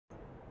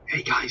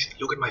Hey guys,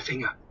 look at my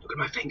finger. Look at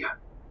my finger.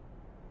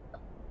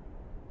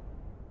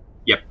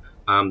 Yep,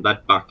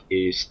 that bug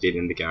is still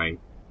in the game.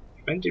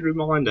 Friendly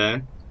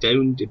reminder,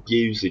 don't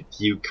abuse it.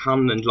 You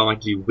can and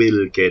likely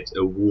will get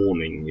a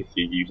warning if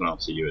you use that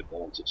to your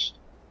advantage.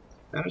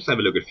 Now let's have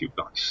a look at a few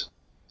bugs.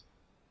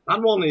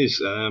 That one is,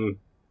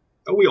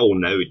 we all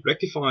know it.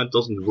 Rectifier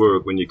doesn't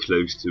work when you're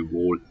close to a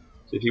wall.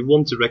 So if you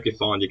want to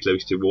rectify and you're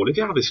close to a wall, if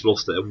you have a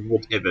thruster or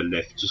whatever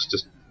left,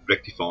 just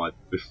rectify it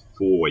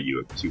before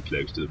you're too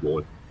close to the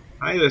wall.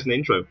 Hey, there's an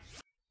intro.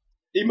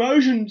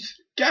 Emotions,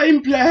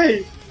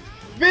 gameplay,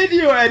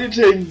 video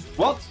editing.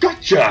 What?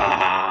 Gotcha!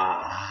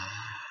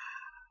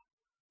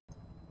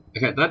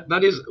 Okay,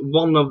 that is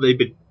one of the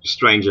bit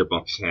stranger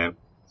bugs here.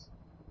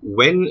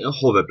 When a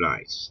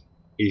hoverblade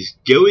is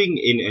going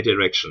in a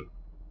direction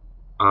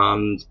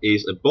and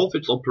is above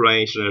its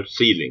operational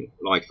ceiling,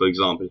 like for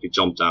example if you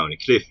jump down a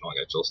cliff like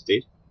I just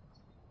did,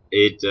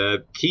 it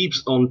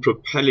keeps on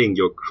propelling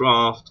your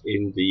craft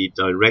in the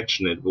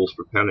direction it was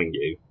propelling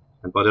you.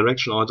 And by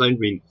direction I don't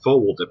mean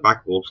forward or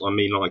backwards, I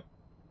mean like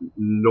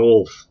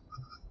north.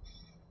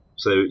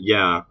 So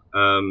yeah,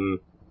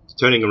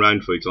 turning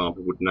around for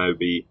example would now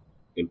be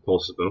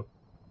impossible.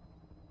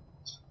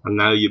 And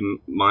now you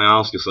might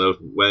ask yourself,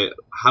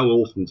 how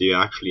often do you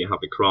actually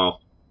have a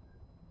craft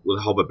with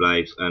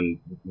hoverblades and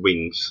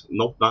wings?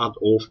 Not that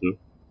often.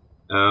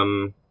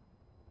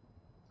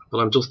 But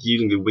I'm just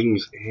using the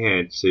wings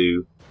here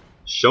to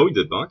show you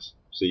the bug,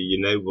 so you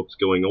know what's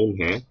going on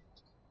here.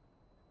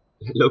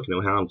 Look, no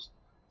hands.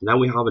 Now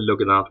we have a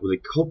look at that with a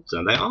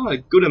copter. There are a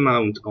good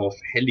amount of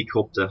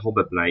helicopter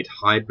hoverblade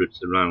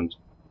hybrids around,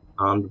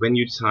 and when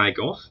you take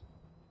off,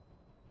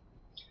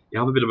 you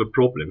have a bit of a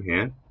problem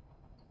here.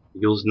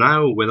 Because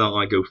now, whether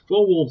I go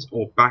forwards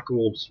or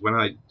backwards, when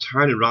I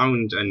turn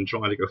around and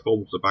try to go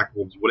forwards or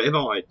backwards, whatever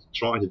I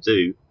try to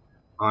do,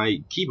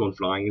 I keep on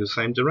flying in the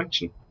same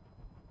direction.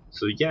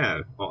 So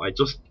yeah, I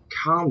just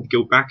can't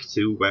go back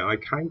to where I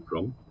came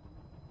from.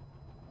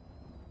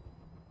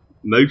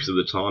 Most of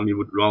the time, you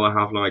would rather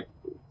have like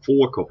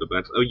 4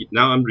 hoverblades. Oh,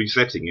 now I'm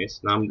resetting it.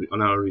 Now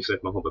I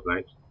reset my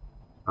hoverblade,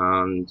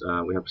 and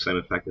we have the same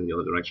effect in the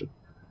other direction.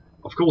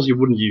 Of course, you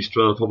wouldn't use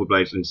 12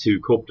 hoverblades and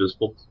 2 copters,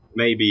 but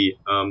maybe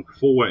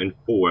 4 and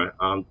 4,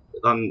 and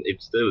then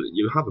it's still,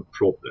 you have a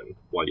problem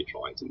while you're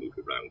trying to move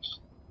around.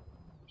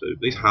 So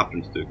this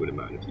happens to a good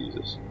amount of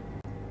users.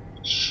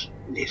 Shh,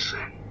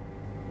 listen.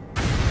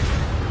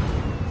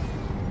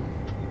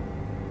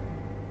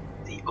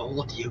 The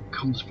audio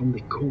comes from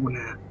the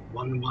corner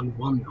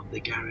 111 of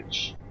the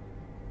garage.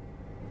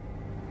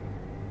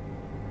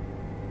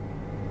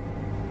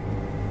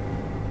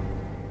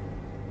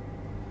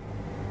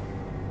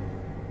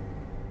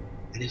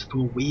 It is for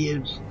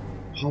wheels,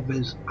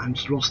 hovers and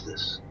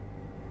thrusters.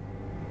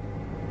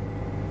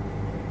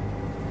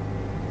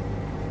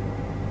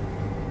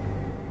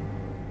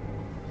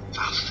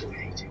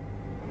 Fascinating.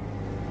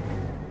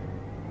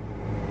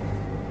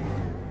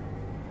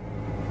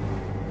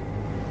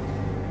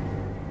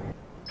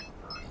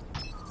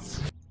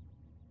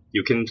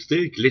 You can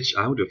still glitch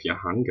out of your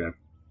hangar.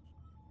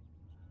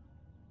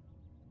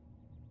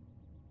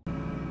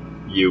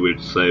 You will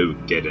so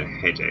get a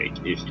headache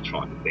if you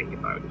try to think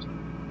about it.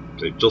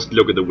 So just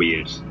look at the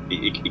wheels.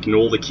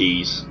 Ignore the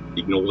keys.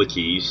 Ignore the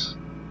keys.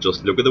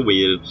 Just look at the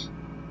wheels.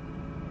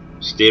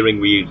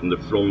 Steering wheel in the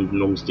front,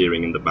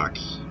 non-steering in the back.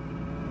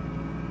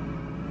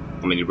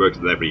 I mean, it works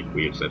with every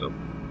wheel setup.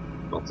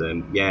 But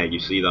yeah, you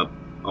see that.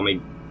 I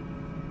mean,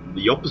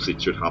 the opposite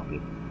should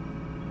happen.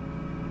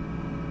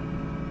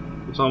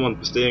 If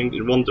I'm steering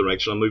in one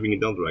direction, I'm moving in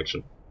the other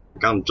direction.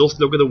 Again, just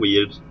look at the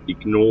wheels.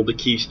 Ignore the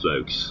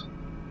keystrokes,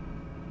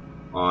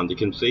 and you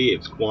can see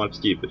it's quite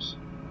stupid.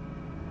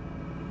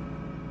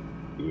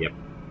 Yep.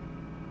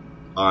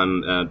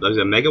 Those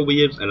are mega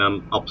wheels and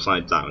I'm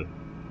upside down.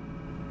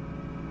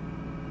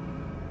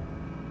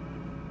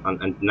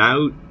 And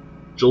now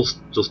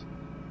just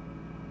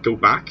go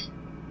back,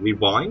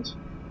 rewind,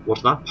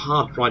 watch that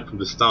part right from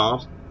the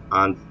start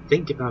and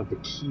think about the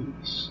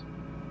keys.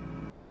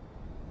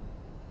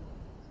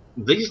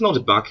 This is not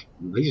a bug,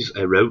 this is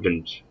a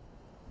rodent.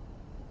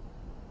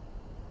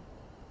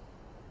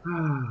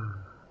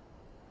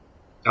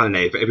 I don't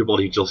know, for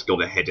everybody who just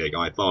got a headache,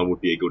 I thought it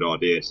would be a good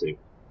idea to,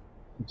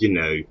 you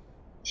know,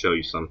 show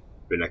you some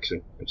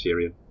relaxing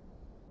material.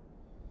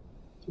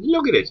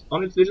 Look at it,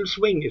 on its little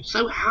swing, it's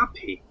so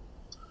happy.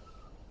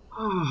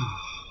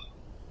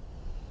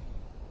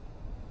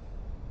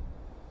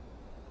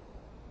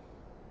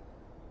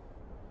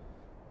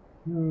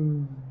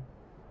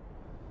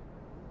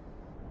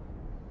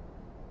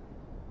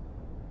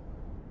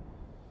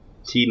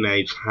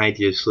 Teammates hate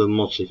you so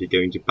much if you're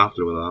going to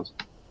battle with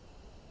that.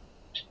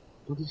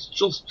 But it's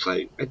just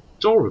so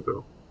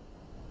adorable.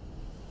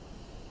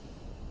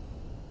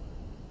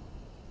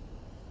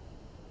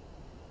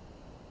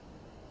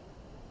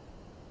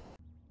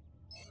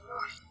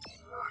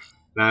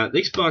 Now,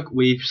 this bug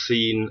we've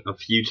seen a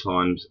few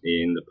times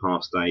in the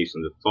past days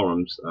on the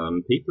forums.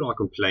 People are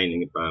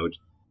complaining about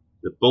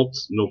the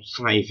bots not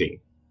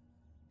saving.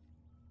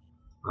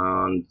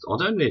 And I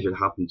don't know if it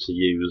happened to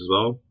you as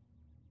well.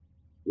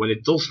 when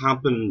it does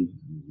happen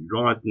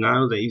right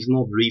now, there is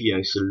not really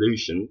a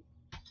solution.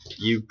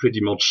 You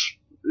pretty much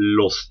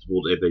lost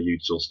whatever you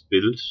just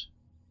built.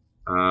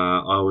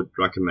 I would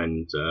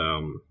recommend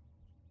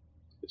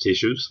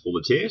tissues for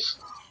the tears,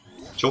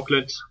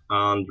 chocolate,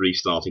 and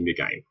restarting the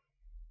game.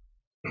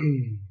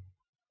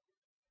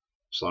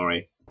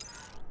 Sorry.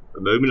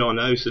 The moment I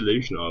know a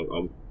solution, I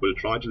will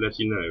try to let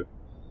you know.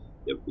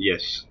 Yep,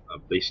 yes,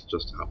 this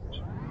just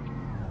happened.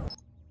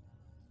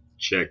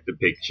 Check the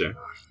picture.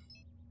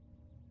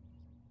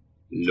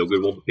 Look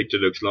at what the picture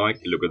looks like.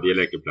 Look at the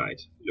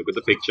electroplate. Look at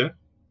the picture.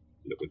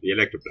 Look at the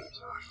electroplate.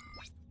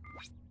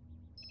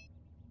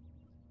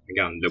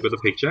 Again, look at the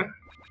picture.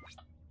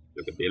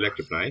 Look at the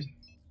electroplate.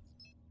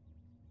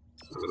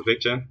 Look at the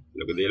picture.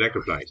 Look at the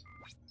electroplate.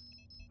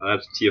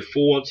 That's tier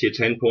 4, tier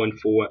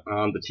 10.4,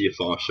 and the tier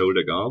 5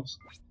 shoulder guards.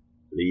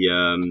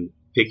 The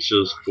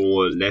pictures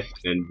for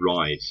left and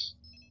right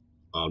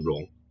are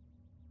wrong.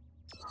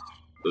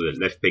 So the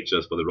left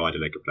pictures for the right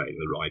electroplate and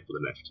the right for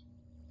the left.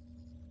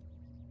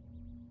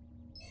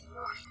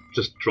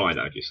 Just try it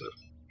out yourself.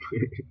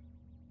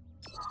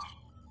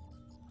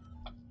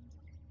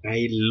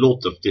 A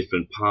lot of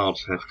different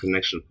parts have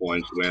connection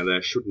points where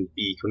there shouldn't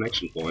be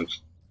connection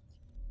points.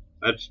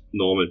 That's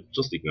normal,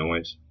 just ignore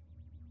it.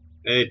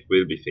 It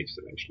will be fixed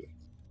eventually.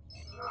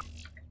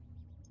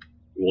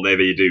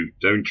 Whatever you do,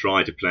 don't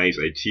try to place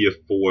a tier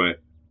 4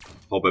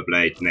 hopper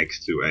blade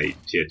next to a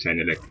tier 10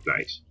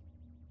 electroplate.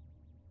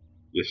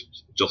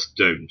 Just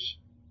don't.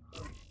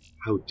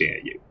 How dare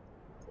you.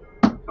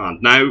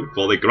 And now,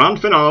 for the grand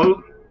finale,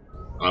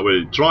 I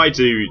will try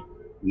to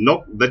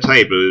knock the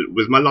table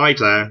with my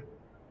lighter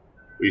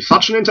with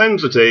such an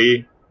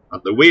intensity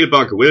that the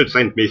wheelbug will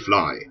send me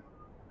flying.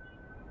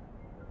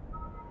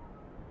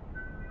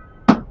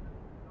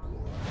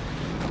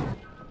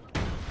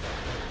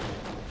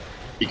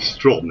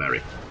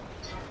 Extraordinary.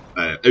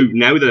 Oh,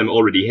 now that I'm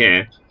already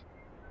here,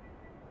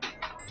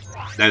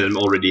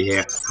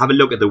 have a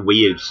look at the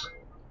wheels.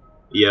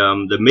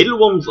 The middle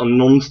ones are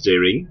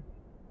non-steering.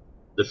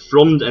 The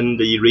front and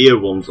the rear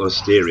ones are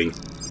steering.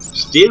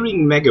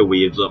 Steering mega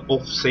wheels are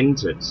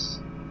off-centered.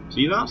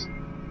 See that?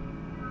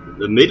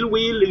 The middle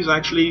wheel is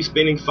actually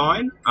spinning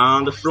fine,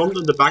 and the front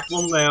and the back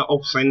one, they are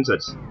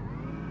off-centered.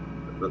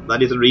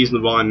 That is the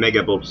reason why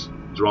Megabots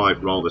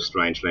drive rather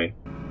strangely.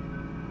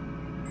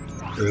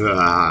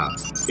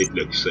 It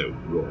looks so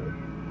wrong.